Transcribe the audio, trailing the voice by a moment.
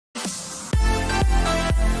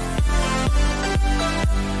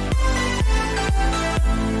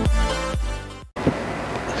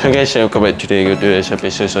So guys, welcome back. Today go to this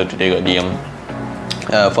episode. So today got the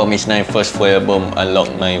Fromistnain first full album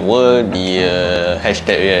Unlock My World, the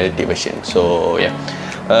hashtag reality version. So yeah,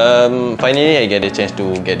 finally I get a chance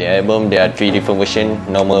to get the album. There are 3 different versions.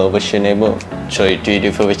 Normal version album, sorry, 3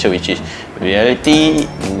 different versions, which is reality,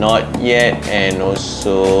 not yet, and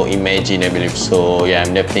also imagine, I believe. So yeah,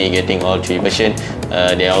 I'm definitely getting all 3 versions.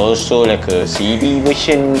 There are also like a CD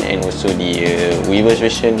version and also the Weavers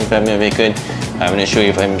version, if I'm not mistaken. I'm not sure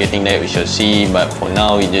if I'm getting that, we shall see. But for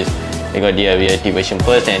now, I got the reality version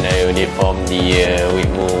first, and I got it from the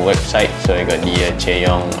Wigmo website. So I got the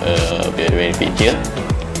Chaeyoung benefit here.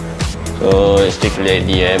 So let's take a look at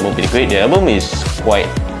the album pretty quick. The album is quite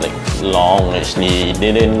like long actually. It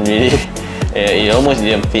didn't really it almost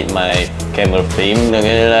didn't fit my camera frame, not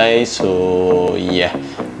gonna lie. So yeah,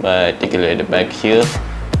 but take a look at the back here.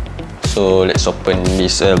 So let's open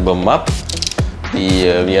this album up,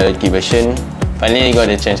 the reality version. Finally got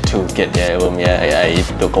a chance to get the album. Yeah, it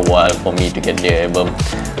took a while for me to get the album,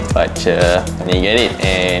 but finally get it,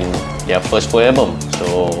 and their first full album.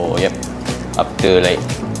 So yep, after like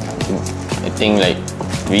I think like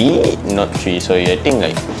 3, sorry, I think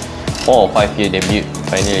like 4 or 5 year debut,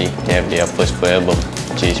 finally they have their first full album,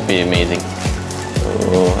 which is pretty amazing.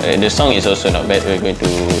 So the song is also not bad. We're going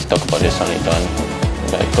to talk about the song later on,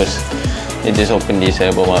 but first let's just open this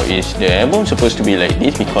album up. Is the album supposed to be like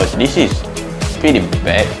this? Because this is pretty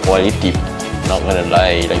bad quality, not gonna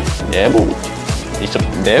lie. Like the album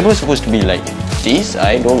is supposed to be like this.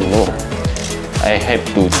 I don't know, I have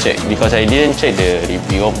to check because I didn't check the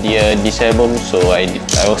review of this album, so I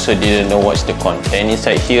also didn't know what's the content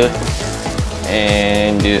inside here.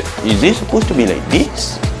 And is this supposed to be like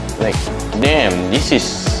this? Like damn, this is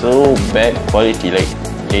so bad quality. Like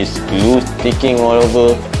there's glue sticking all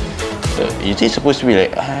over. Is this supposed to be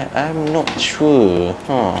like, I'm not sure.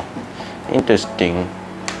 Interesting.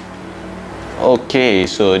 Okay,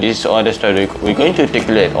 so this is all the stuff we're going to take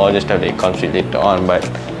a look at all the stuff that comes with later on. But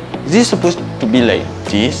is this supposed to be like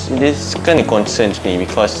this? This kind of concerns me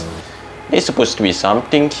because it's supposed to be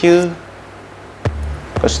something here.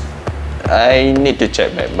 Because I need to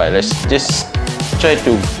check back, but let's just try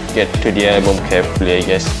to get to the album carefully, I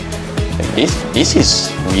guess. This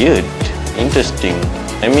is weird, interesting.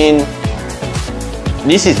 I mean,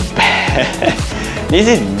 this is bad. This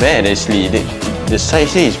is bad actually. The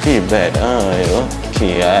size here is pretty bad.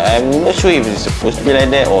 Okay, I'm not sure if it's supposed to be like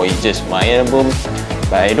that or it's just my album,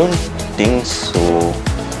 but I don't think so.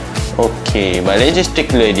 Okay, but let's just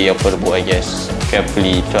take a look at the upper book, I guess.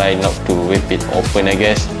 Carefully, try not to rip it open, I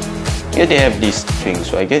guess. Yeah, they have this string,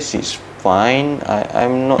 so I guess it's fine.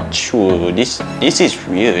 I'm not sure. This is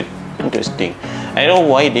weird, interesting. I don't know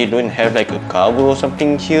why they don't have like a cover or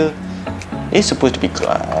something here. It's supposed to be,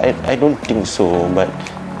 I don't think so, but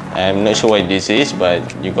I'm not sure what this is. But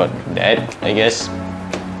you got that, I guess.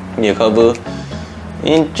 The cover,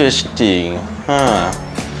 interesting, not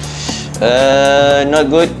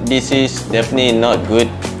good. This is definitely not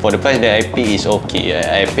good. For the price that I pay is okay.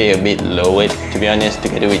 I pay a bit lower, to be honest,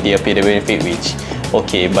 together with the pay the benefit, which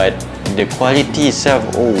okay, but the quality itself,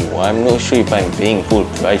 I'm not sure if I'm paying full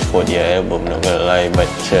price for the album, not gonna lie. But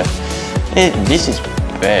this is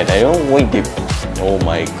bad. I don't wait the, oh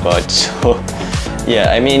my god. So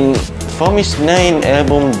yeah, I mean, Fromistnain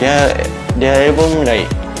album, their album, like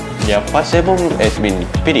their past album has been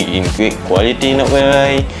pretty in great quality, not gonna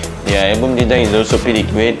lie. Their album design is also pretty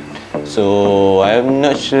great. So I'm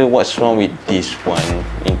not sure what's wrong with this one.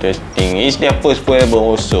 Interesting. It's their first full album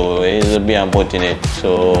also. It's a bit unfortunate.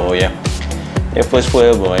 So yeah, their first full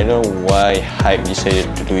album. I don't know why Hype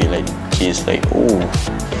decided to do it like this. Like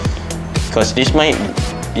because this might,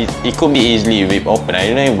 it could be easily ripped open. I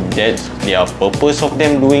don't know if that's the purpose of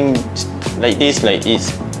them doing like this. Like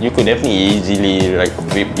you could definitely easily like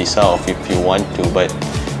rip this off if you want to, but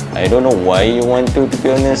I don't know why you want to be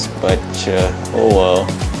honest. But oh well.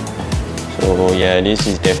 So yeah, this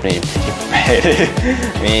is definitely pretty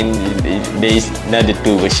bad. I mean, there is another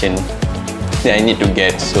 2 versions that I need to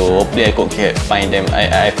get, so hopefully I could find them.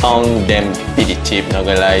 I found them pretty cheap, not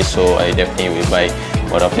gonna lie, so I definitely will buy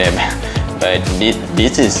one of them. But this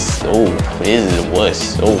is, this is the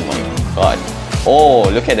worst. Oh my god. Oh,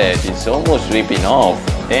 look at that, it's almost ripping off.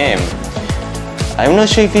 Damn, I'm not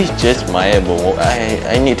sure if it's just my album.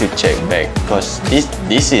 I need to check back because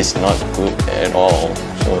this is not good at all.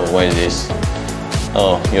 So what is this?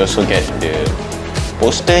 Oh, you also get the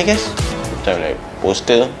poster, I guess. Like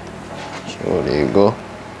poster. So there you go.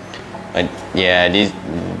 But yeah,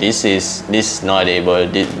 this is not able.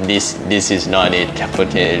 This is not it,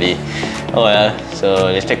 unfortunately. Oh well. So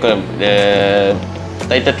let's take a look. The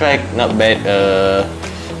title track, not bad.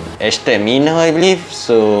 hashtag Mina, I believe.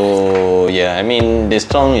 So yeah, I mean the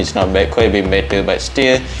song is not bad, quite a bit better, but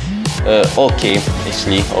still okay,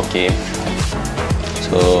 actually okay.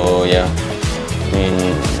 So yeah, I mean,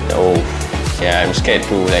 oh yeah, I'm scared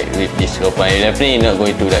to like rip this up. I'm definitely not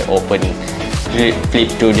going to like flip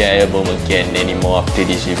to the album again anymore after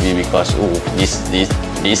this review, because oh, this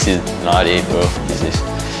is not it, bro. This is,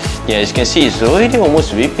 yeah, as you can see, it's already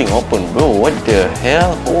almost ripping open, bro. What the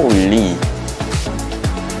hell? Holy,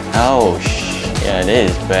 ouch. Yeah, that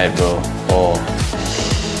is bad, bro. Oh,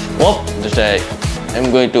 well, just like,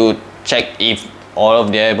 I'm going to check if all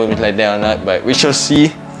of the album is like that or not, but we shall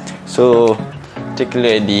see. So take a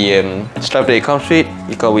look at the stuff that it comes with.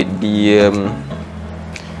 It comes with the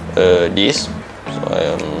this.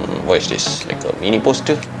 So what is this? Like a mini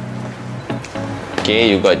poster.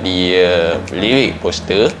 Okay, you got the lyric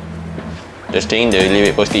poster. Just saying, the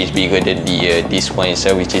lyric poster is bigger than the this one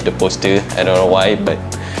itself, which is the poster. I don't know why, but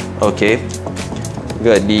okay. You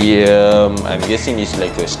got the I'm guessing it's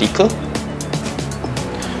like a sticker.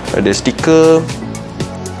 The sticker.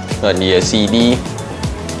 Got the CD.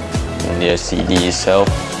 And the CD itself.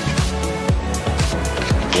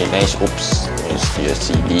 Okay, nice. Oops. It's the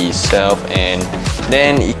CD itself, and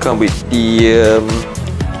then it comes with the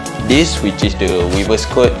this, which is the reverse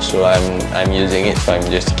code. So I'm using it, so I'm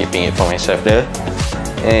just keeping it for myself there.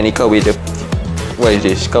 And it comes with the, what is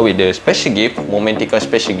this? It comes with the special gift, Momentica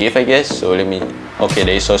special gift, I guess. So let me. Okay,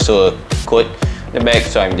 there is also a code in the back,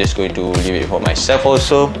 so I'm just going to leave it for myself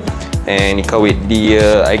also. And it comes with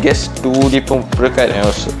the I guess 2 different product, and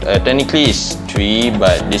also technically it's 3,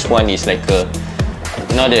 but this one is like a,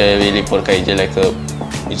 not a really product, it's like a,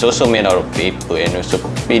 it's also made out of paper and also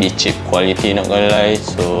pretty cheap quality, not gonna lie.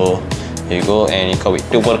 So here you go, and it comes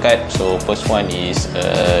with 2 product. So first one is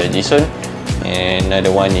Jason, and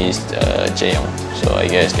another one is Jaeyoung. So I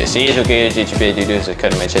guess that's it. Okay, if you enjoyed the video,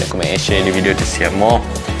 subscribe to my channel, comment and share the video to see more.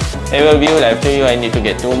 Review, like you, I need to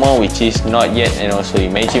get 2 more, which is not yet, and also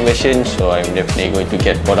Imagine version. So I'm definitely going to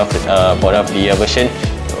get both of the version.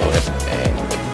 So